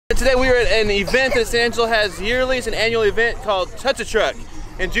today we are at an event that San Angelo has yearly. It's an annual event called Touch a Truck.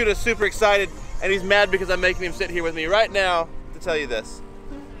 And Judah's super excited, and he's mad because I'm making him sit here with me right now to tell you this.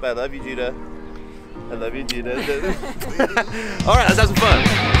 But I love you, Judah. I love you, Judah. All right, let's have some fun.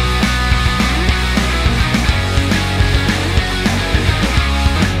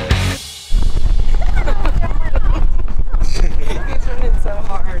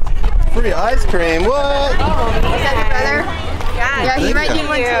 Free ice cream, what? Oh, is that your brother? Yeah, he might need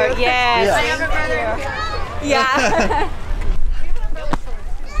one too. Yes. I have a brother. Yeah.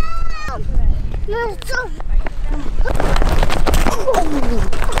 You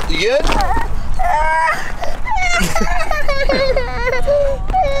good?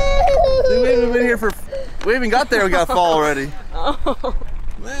 We haven't been here for, we haven't got there, we got fall already. Oh.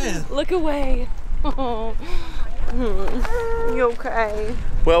 Man. Look away. Oh. You okay?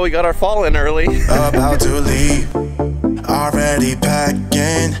 Well, we got our fall in early. About to leave, already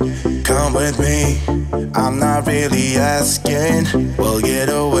packing. Come with me, I'm not really asking. We'll get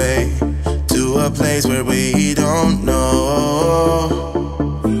away to a place where we don't know.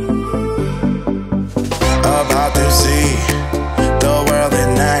 About to see the world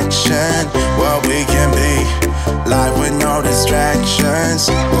in action, what we can be, life with no distractions.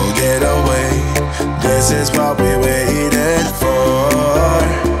 We'll get away, this is what we waited for.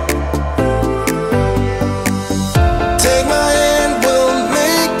 Take my hand, we'll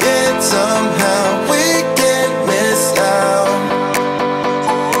make it somehow. We can't miss out.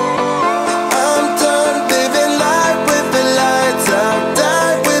 I'm done living life with the lights out,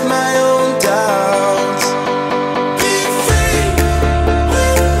 die with my own doubts. Be free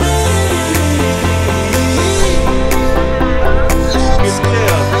with me. Let's go.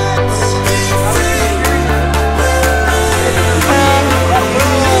 Be free with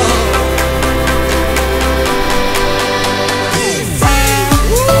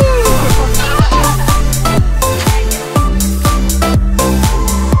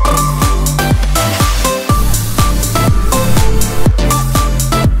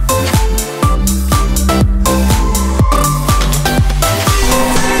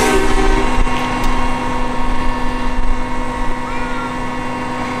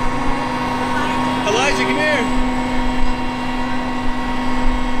Elijah, come here.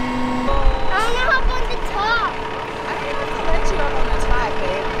 I don't know how to go on the top. I don't have to let you up on the top,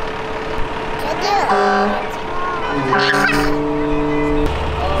 babe. Right there.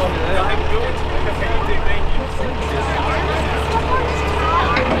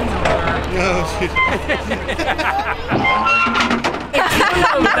 No,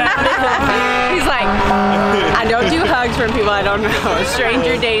 He's like, I don't do hugs from people I don't know.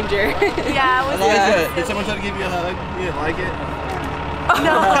 Stranger danger. Yeah, it was Elijah, did someone try to give you a hug? You didn't like it?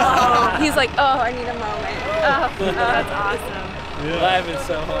 No. He's like, oh, I need a moment. Oh, that's awesome. Yeah. Life is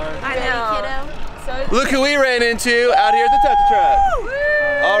so hard. I know. So Look who we ran into out here at the Touch a Truck.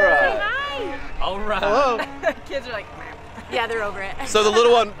 All right. All right. Hello. Kids are like, yeah, they're over it. So the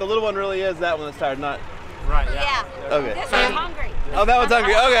little one really is that one that's tired, not. Right, yeah. Okay. This one's hungry. Oh, that one's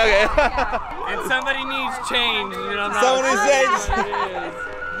hungry. Okay. And somebody needs change. You know, Someone needs change.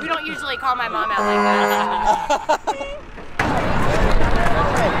 We don't usually call my mom out like that.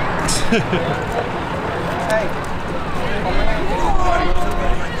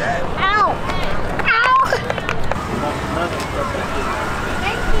 Ow! Ow!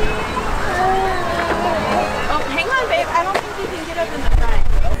 Thank you. Oh, hang on, babe. I don't think you can get up in the front.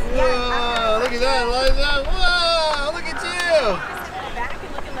 Whoa, look at that, Elijah. Whoa, look at you. Back and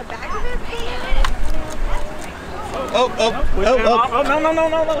look in the back of it. Oh,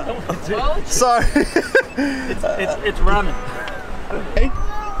 no. Sorry. It's running. Hey.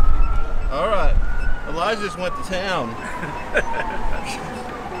 All right. Elijah just went to town.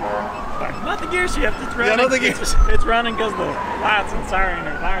 Not the gear shift. It's running. Yeah, not the gear. It's running because the lights and siren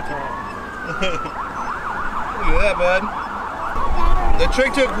and lights are on. Look at that, bud. The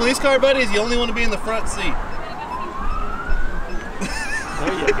trick to a police car, buddy, is you only want to be in the front seat.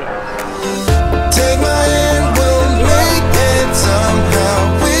 There you go. Take my hand, we'll make it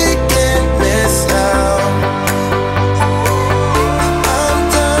somehow. We can't miss out. I'm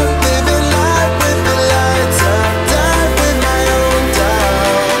done living life with the lights out, die with my own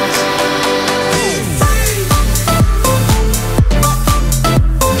doubts. Be free.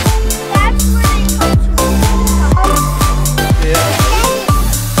 That's where they come from. Yeah.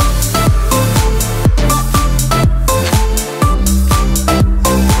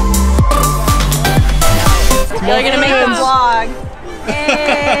 You're gonna make a vlog.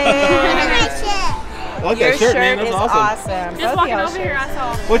 Like Your that shirt, man. shirt That's is awesome. awesome. Just walking over here, I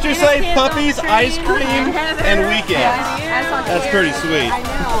saw. What'd you say? Puppies, ice cream, and weekends. That's pretty sweet. I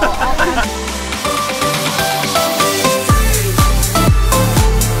know.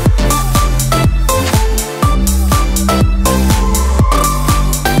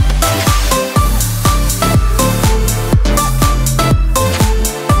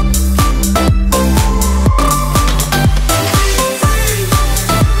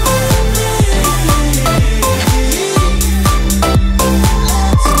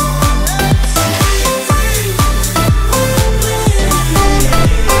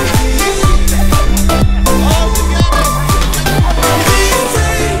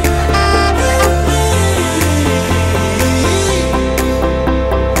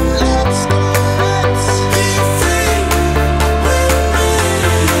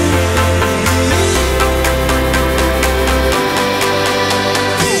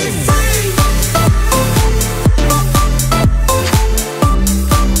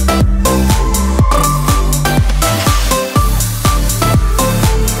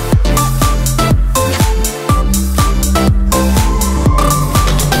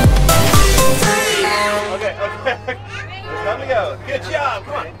 Good job.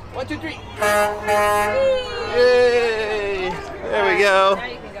 Come on. 1, 2, 3. Yay. There we go.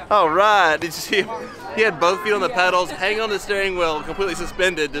 All right. Did you see him? He had both feet on the pedals, hang on the steering wheel, completely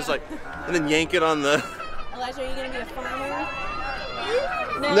suspended, just like, and then yank it on the. Elijah, are you going to be a farmer?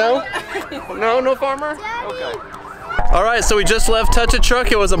 No farmer? Okay. All right, so we just left Touch a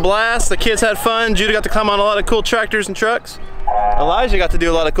Truck. It was a blast. The kids had fun. Judah got to climb on a lot of cool tractors and trucks. Elijah got to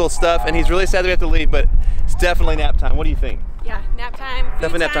do a lot of cool stuff, and he's really sad that we have to leave, but it's definitely nap time. What do you think? Yeah, nap time.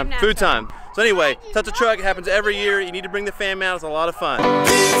 Definitely nap time. Food time. So anyway, Touch a Truck, it happens every year. You need to bring the fam out. It's a lot of fun.